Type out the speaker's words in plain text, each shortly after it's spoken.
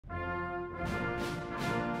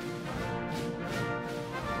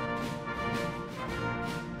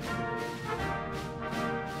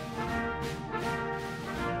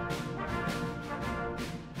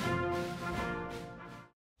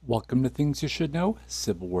Welcome to Things You Should Know,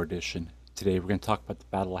 Civil War Edition. Today we're going to talk about the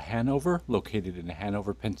Battle of Hanover, located in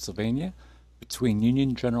Hanover, Pennsylvania, between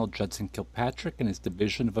Union General Judson Kilpatrick and his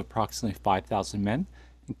division of approximately 5,000 men,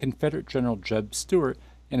 and Confederate General JEB Stuart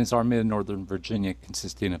and his Army of Northern Virginia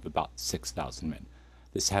consisting of about 6,000 men.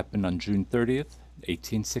 This happened on June 30th,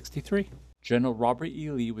 1863. General Robert E.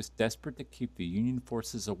 Lee was desperate to keep the Union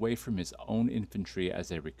forces away from his own infantry as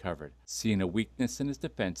they recovered. Seeing a weakness in his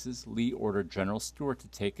defenses, Lee ordered General Stuart to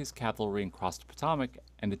take his cavalry and cross the Potomac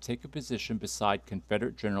and to take a position beside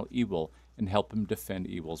Confederate General Ewell and help him defend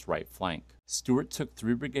Ewell's right flank. Stuart took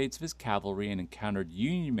 3 brigades of his cavalry and encountered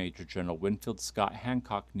Union Major General Winfield Scott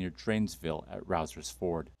Hancock near Drainesville at Rouser's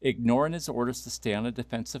Ford. Ignoring his orders to stay on a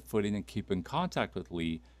defensive footing and keep in contact with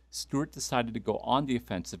Lee, Stuart decided to go on the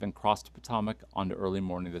offensive and cross the Potomac on the early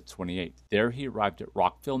morning of the 28th. There he arrived at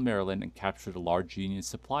Rockville, Maryland, and captured a large Union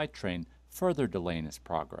supply train, further delaying his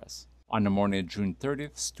progress. On the morning of June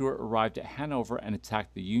 30th, Stuart arrived at Hanover and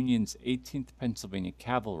attacked the Union's 18th Pennsylvania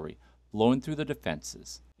Cavalry, blowing through the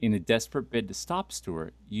defenses. In a desperate bid to stop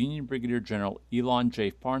Stuart, Union Brigadier General Elon J.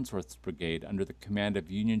 Farnsworth's brigade, under the command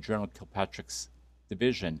of Union General Kilpatrick's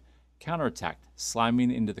division, counterattacked, slamming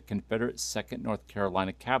into the Confederate 2nd North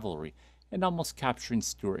Carolina Cavalry and almost capturing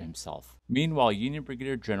Stuart himself. Meanwhile, Union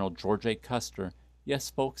Brigadier General George A. Custer, yes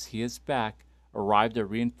folks, he is back, arrived to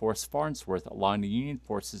reinforce Farnsworth, allowing the Union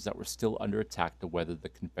forces that were still under attack to weather the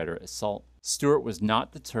Confederate assault. Stuart was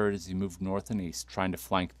not deterred as he moved north and east, trying to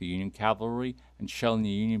flank the Union cavalry and shelling the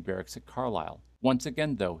Union barracks at Carlisle. Once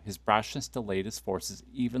again, though, his brashness delayed his forces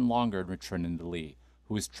even longer in returning to Lee,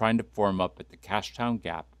 who was trying to form up at the Cashtown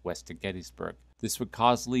Gap west of Gettysburg. This would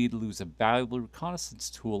cause Lee to lose a valuable reconnaissance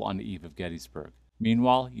tool on the eve of Gettysburg.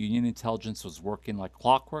 Meanwhile, Union intelligence was working like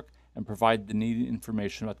clockwork and provided the needed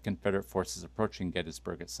information about the Confederate forces approaching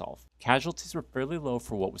Gettysburg itself. Casualties were fairly low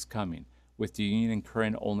for what was coming, with the Union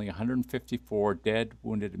incurring only 154 dead,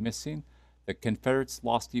 wounded, and missing. The Confederates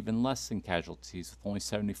lost even less in casualties, with only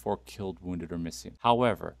 74 killed, wounded, or missing.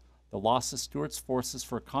 However, the loss of Stuart's forces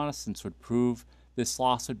for reconnaissance would prove this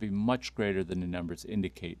loss would be much greater than the numbers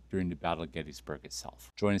indicate during the Battle of Gettysburg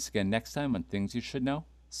itself. Join us again next time on Things You Should Know,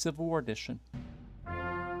 Civil War Edition.